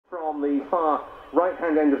on the far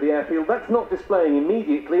right-hand end of the airfield. That's not displaying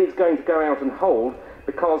immediately, it's going to go out and hold,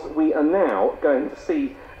 because we are now going to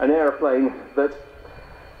see an aeroplane that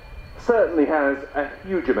certainly has a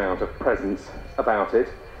huge amount of presence about it.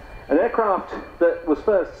 An aircraft that was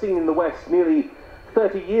first seen in the West nearly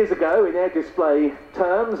 30 years ago in air display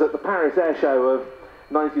terms at the Paris Air Show of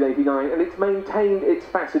 1989, and it's maintained its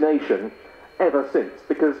fascination ever since,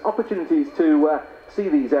 because opportunities to see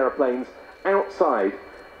these aeroplanes outside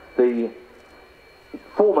the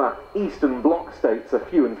former Eastern Bloc states are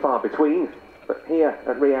few and far between. But here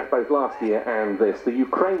at RIAT, both last year and this, the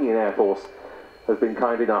Ukrainian Air Force has been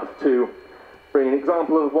kind enough to bring an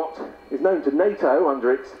example of what is known to NATO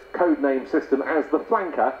under its codename system as the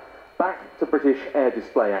flanker back to British air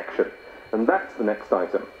display action. And that's the next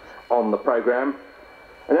item on the programme.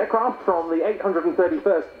 An aircraft from the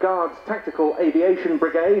 831st Guards Tactical Aviation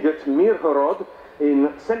Brigade at Myrhorod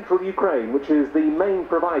in central Ukraine, which is the main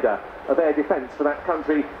provider of air defence for that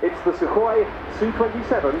country. It's the Sukhoi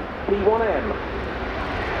Su-27 P1M.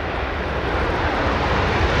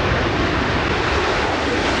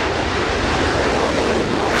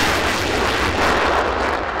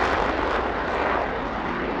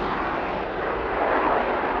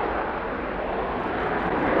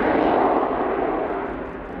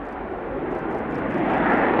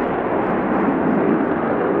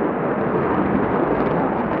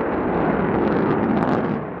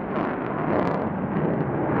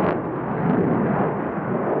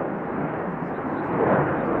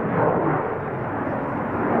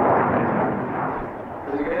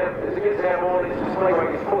 Its display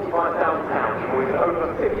weight is 45,000 pounds, with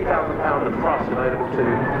over 50,000 pounds of thrust available to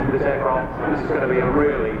this aircraft. This is going to be a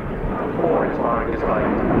really awe-inspiring display.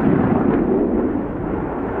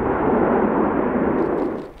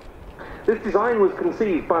 This design was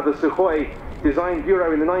conceived by the Sukhoi Design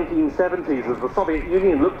Bureau in the 1970s as the Soviet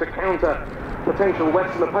Union looked to counter potential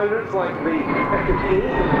Western opponents like the F-15E, the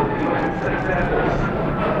United States Air Force.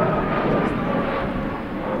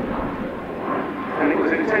 And it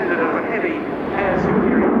was intended as a heavy air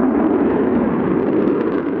superiority.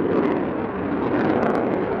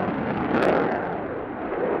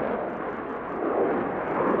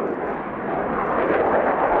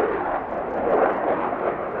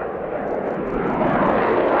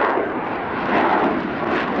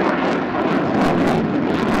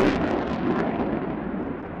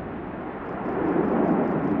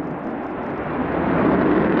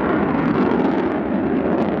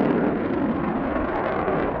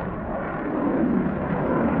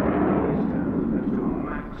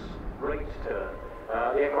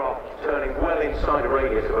 The aircraft turning well inside a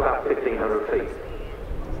radius of about 1,500 feet.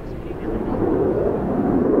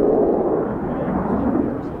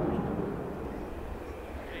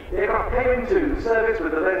 The aircraft came into service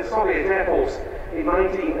with the then Soviet Air Force in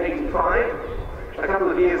 1985. A couple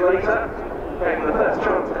of years later, came the first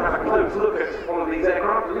chance to have a close look at one of these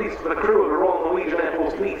aircraft, at least for the crew of a Royal Norwegian Air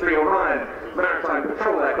Force P-3 Orion maritime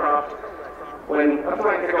patrol aircraft, when a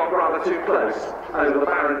flanker got rather too close over the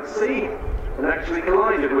Barents Sea and actually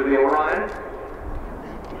collided with the Orion.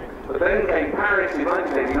 But then came Paris in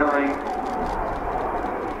 1989.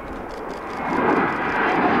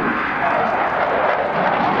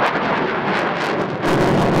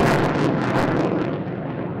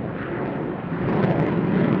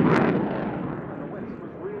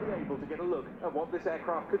 At what this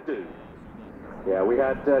aircraft could do. Yeah, we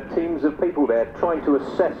had teams of people there trying to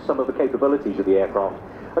assess some of the capabilities of the aircraft,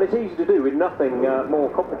 and it's easy to do with nothing more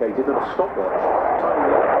complicated than a stopwatch, timing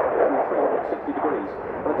the aircraft to 360 degrees.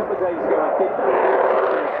 And a couple of days ago I did that.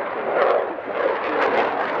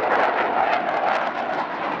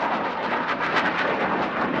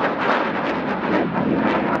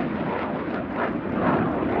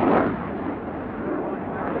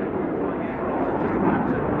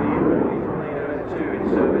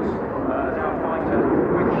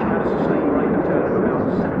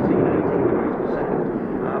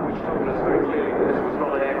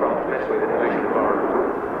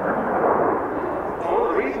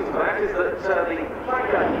 Is that the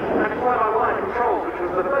flanker had fly-by-wire controls, which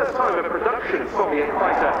was the first time a production Soviet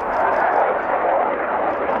fighter had.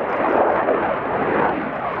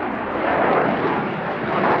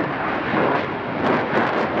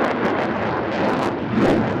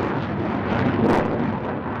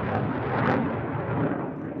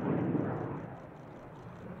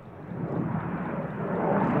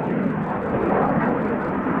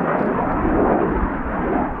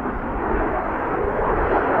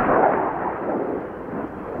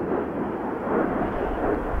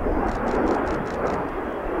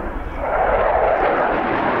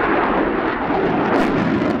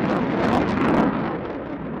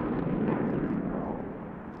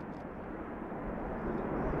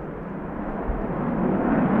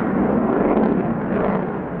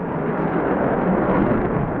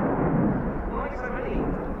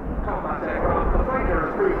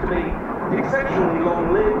 exceptionally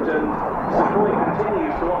long-lived, and Sukhoi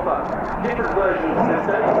continues to offer different versions of this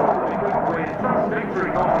day, equipped with thrust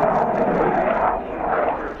victory models with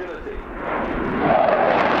greater agility.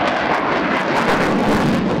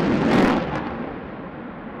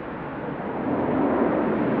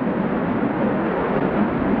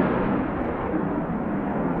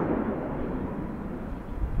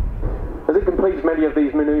 As it completes many of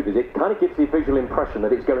these manoeuvres, it kind of gives the visual impression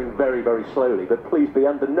that it's going very, very slowly, but please be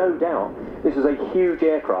under no doubt, this is a huge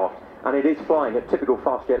aircraft, and it is flying at typical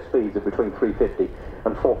fast jet speeds of between 350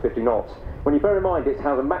 and 450 knots. When you bear in mind it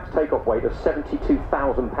has a max takeoff weight of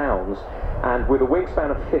 72,000 pounds, and with a wingspan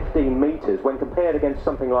of 15 metres, when compared against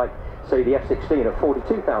something like, say, the F-16 at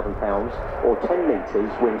 42,000 pounds, or 10 metres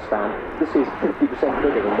wingspan, this is 50%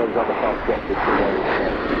 bigger than those other fast jets that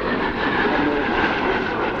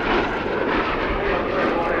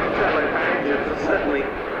you're certainly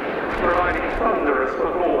providing thunderous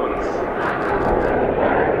performance.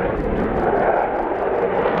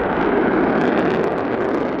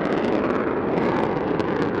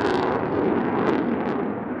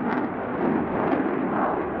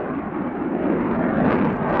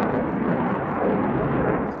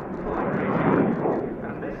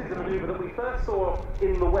 And this is a manoeuvre that we first saw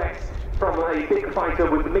in the West from a big fighter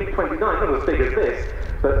with the MiG-29, not as big as this,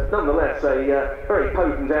 but nonetheless a very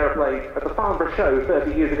potent aeroplane at the Fairford show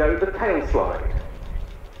 30 years ago, the tail slide.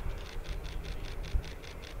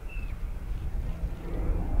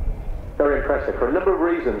 Very impressive for a number of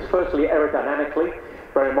reasons. Firstly, aerodynamically,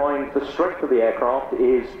 bear in mind the strength of the aircraft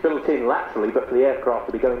is built in laterally, but for the aircraft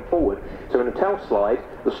to be going forward. So in a tail slide,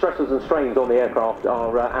 the stresses and strains on the aircraft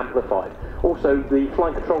are amplified. Also, the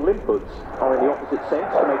flight control inputs are in the opposite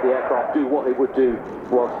sense to make the aircraft do what it would do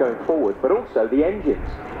whilst going forward. But also, the engines,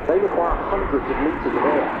 they require hundreds of litres of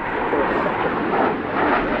air for a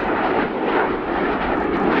second.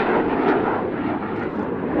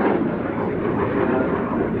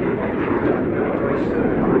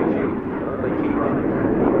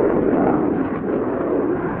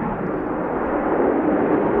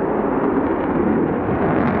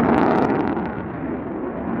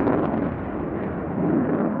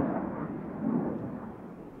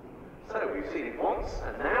 So we've seen it once,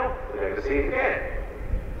 and now we're going to see it again.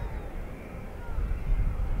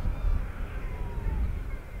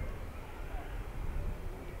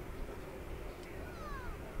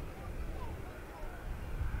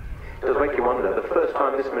 It does make you wonder, the first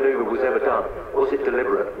time this manoeuvre was ever done, was it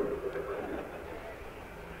deliberate?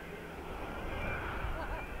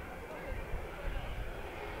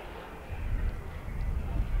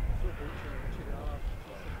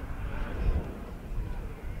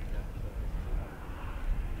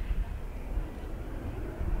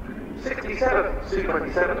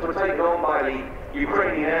 Su-27s were taken on by the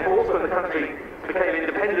Ukrainian Air Force when the country became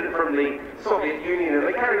independent from the Soviet Union, and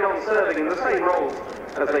they carried on serving in the same roles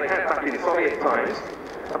as they had back in Soviet times,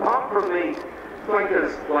 apart from the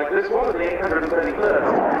flankers like this one and the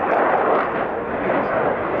 831st.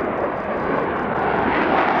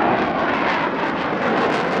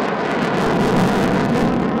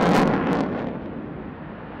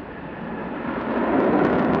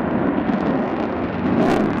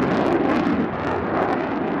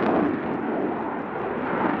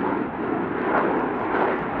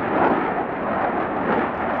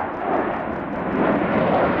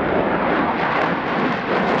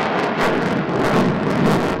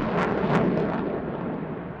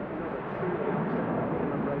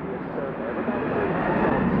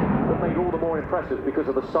 Because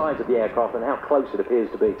of the size of the aircraft and how close it appears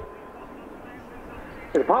to be.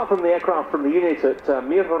 And apart from the aircraft from the unit at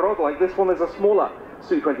Myrhorod, like this one, there's a smaller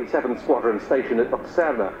Su-27 squadron stationed at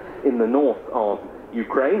Fairford in the north of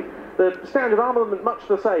Ukraine. The standard armament much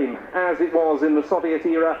the same as it was in the Soviet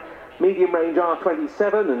era. Medium-range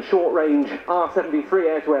R-27 and short-range R-73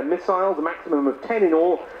 air-to-air missiles, a maximum of 10 in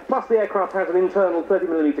all, plus the aircraft has an internal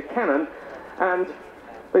 30mm cannon, and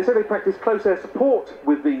they say they practice close air support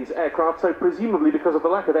with these aircraft, so presumably because of the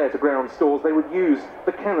lack of air-to-ground stores, they would use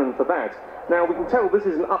the cannon for that. Now, we can tell this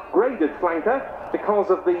is an upgraded flanker because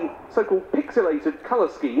of the so-called pixelated colour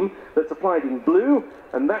scheme that's applied in blue,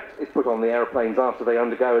 and that is put on the aeroplanes after they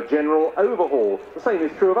undergo a general overhaul. The same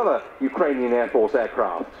is true of other Ukrainian Air Force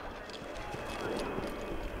aircraft.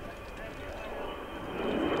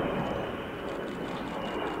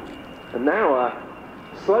 And now a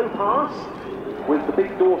slow pass with the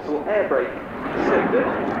big dorsal air brake selected.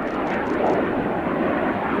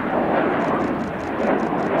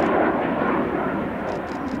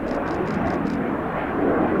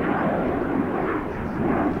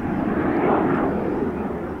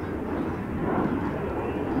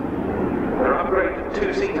 There are upgraded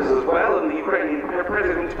two-seaters as as well, and the Ukrainian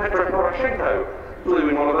President Petro Poroshenko flew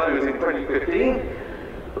in one of those in 2015.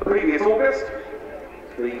 The previous August,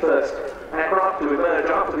 the first aircraft to emerge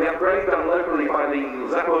after the upgrade done locally by the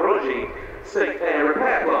Zaporozhye State Air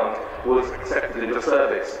Repair Plant was accepted into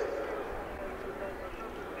service.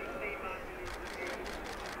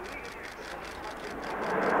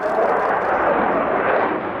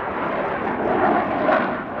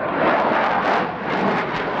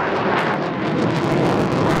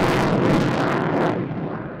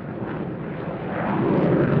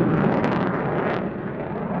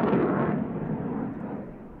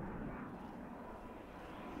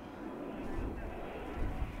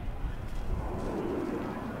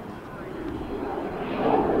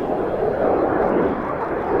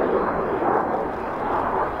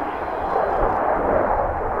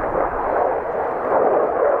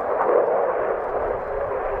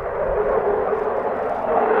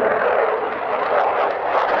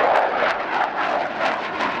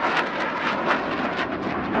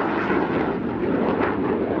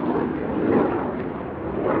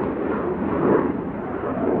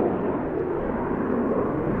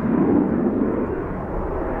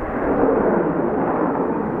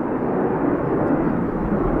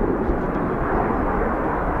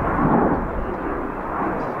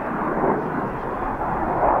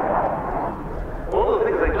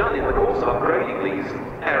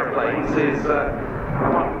 Is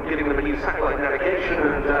giving them a new satellite navigation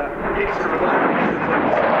and instrument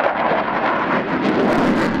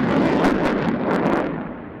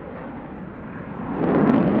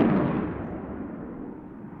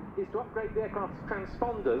is to upgrade the aircraft's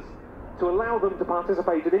transponders to allow them to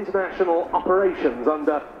participate in international operations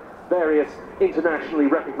under various internationally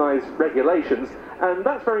recognised regulations, and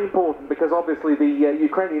that's very important because obviously the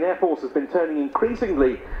Ukrainian Air Force has been turning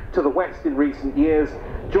increasingly to the west in recent years.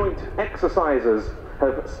 Joint exercises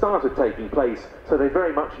have started taking place, so they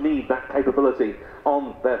very much need that capability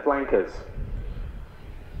on their flankers.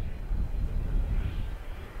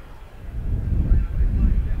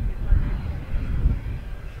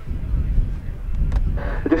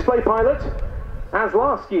 The display pilot, as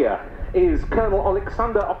last year, is Colonel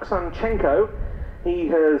Alexander Oksanchenko. He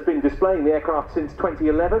has been displaying the aircraft since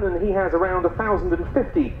 2011 and he has around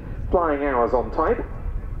 1,050 flying hours on type.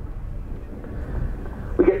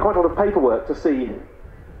 We get quite a lot of paperwork to see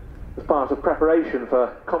as part of preparation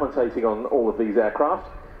for commentating on all of these aircraft,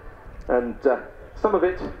 and some of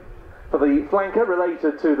it for the flanker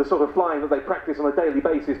related to the sort of flying that they practice on a daily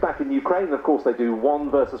basis back in Ukraine. Of course they do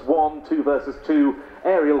 1 versus 1, 2 versus 2,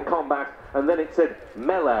 aerial combat, and then it said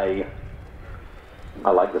melee.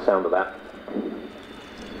 I like the sound of that.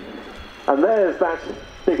 And there's that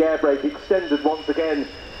big air brake extended once again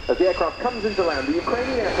as the aircraft comes into land. The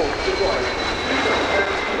Ukrainian Air Force deploys.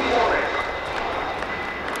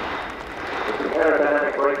 There's some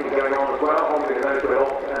aerodynamic braking going on as well, holding the nose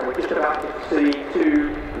wheel, and we're just about to see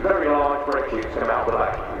 2 very large brake tubes come out the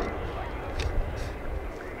back.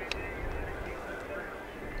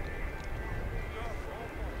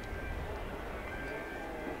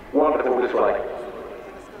 Wonderful display.